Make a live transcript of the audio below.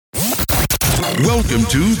Welcome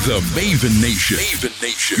to the Maven Nation. Maven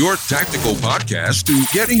Nation, your tactical podcast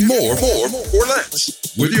to getting more or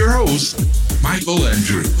less. With your host, Michael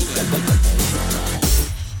Andrew.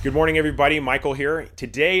 Good morning, everybody. Michael here.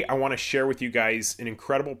 Today, I want to share with you guys an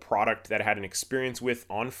incredible product that I had an experience with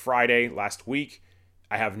on Friday last week.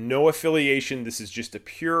 I have no affiliation. This is just a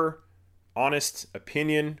pure, honest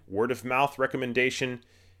opinion, word of mouth recommendation.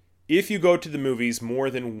 If you go to the movies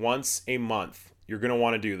more than once a month, you're going to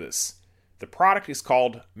want to do this. The product is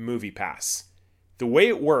called MoviePass. The way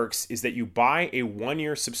it works is that you buy a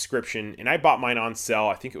 1-year subscription, and I bought mine on sale.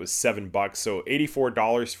 I think it was $7, so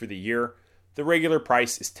 $84 for the year. The regular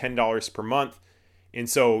price is $10 per month, and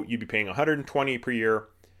so you'd be paying $120 per year.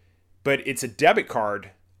 But it's a debit card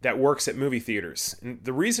that works at movie theaters. And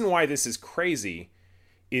the reason why this is crazy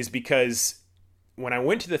is because when I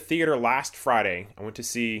went to the theater last Friday, I went to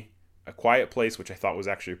see A Quiet Place, which I thought was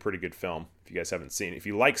actually a pretty good film. If you guys haven't seen it, if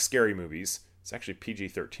you like scary movies, it's actually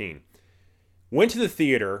PG-13. Went to the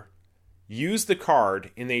theater, used the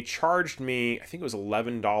card, and they charged me, I think it was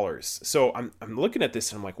 $11. So I'm looking at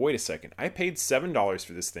this and I'm like, wait a second. I paid $7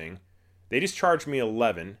 for this thing. They just charged me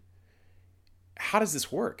 $11. How does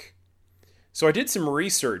this work? So I did some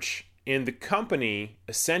research, and the company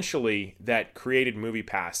essentially that created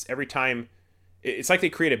MoviePass, every time, it's like they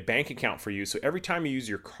create a bank account for you. So every time you use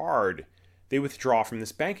your card, they withdraw from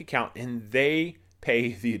this bank account and they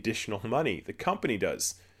pay the additional money. The company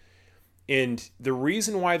does. And the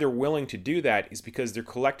reason why they're willing to do that is because they're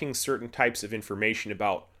collecting certain types of information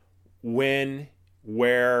about when,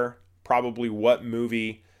 where, probably what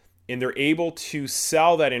movie, and they're able to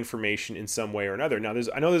sell that information in some way or another. Now,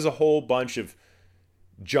 I know there's a whole bunch of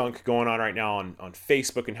junk going on right now on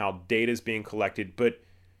Facebook and how data is being collected, but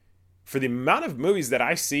for the amount of movies that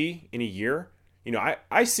I see in a year,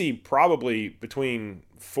 I see probably between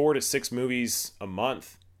 4 to 6 movies a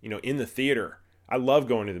month, in the theater. I love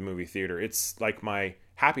going to the movie theater. It's like my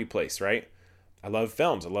happy place, right? I love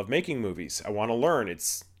films. I love making movies. I want to learn.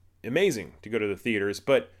 It's amazing to go to the theaters,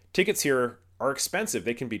 but tickets here are expensive.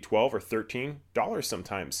 They can be $12 or $13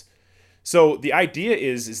 sometimes. So the idea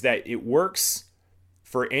is that it works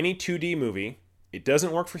for any 2D movie. It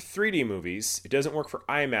doesn't work for 3D movies. It doesn't work for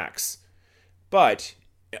IMAX. But,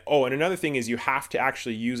 and another thing is you have to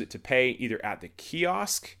actually use it to pay either at the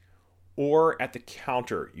kiosk or at the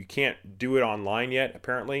counter. You can't do it online yet,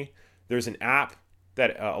 apparently. There's an app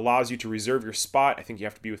that allows you to reserve your spot. I think you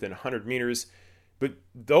have to be within 100 meters. But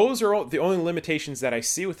those are the only limitations that I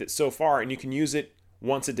see with it so far, and you can use it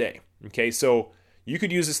once a day. Okay, so you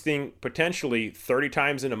could use this thing potentially 30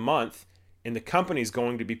 times in a month, and the company's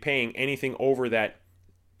going to be paying anything over that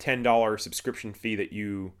 $10 subscription fee that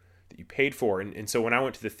you paid for. And so when I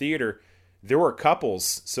went to the theater, there were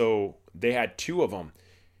couples, so they had 2 of them.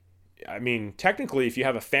 I mean, technically, if you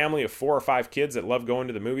have a family of 4 or 5 kids that love going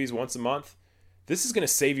to the movies once a month, this is going to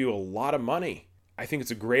save you a lot of money. I think it's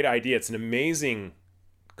a great idea. It's an amazing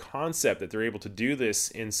concept that they're able to do this.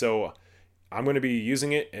 And so I'm going to be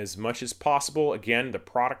using it as much as possible. Again, the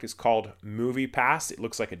product is called MoviePass. It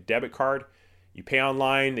looks like a debit card. You pay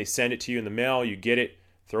online, they send it to you in the mail, you get it,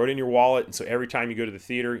 throw it in your wallet. And so every time you go to the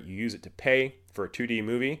theater, you use it to pay for a 2D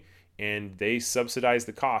movie, and they subsidize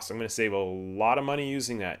the cost. I'm going to save a lot of money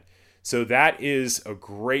using that. So that is a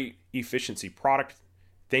great efficiency product.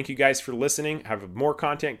 Thank you guys for listening. I have more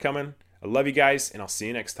content coming. I love you guys, and I'll see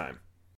you next time.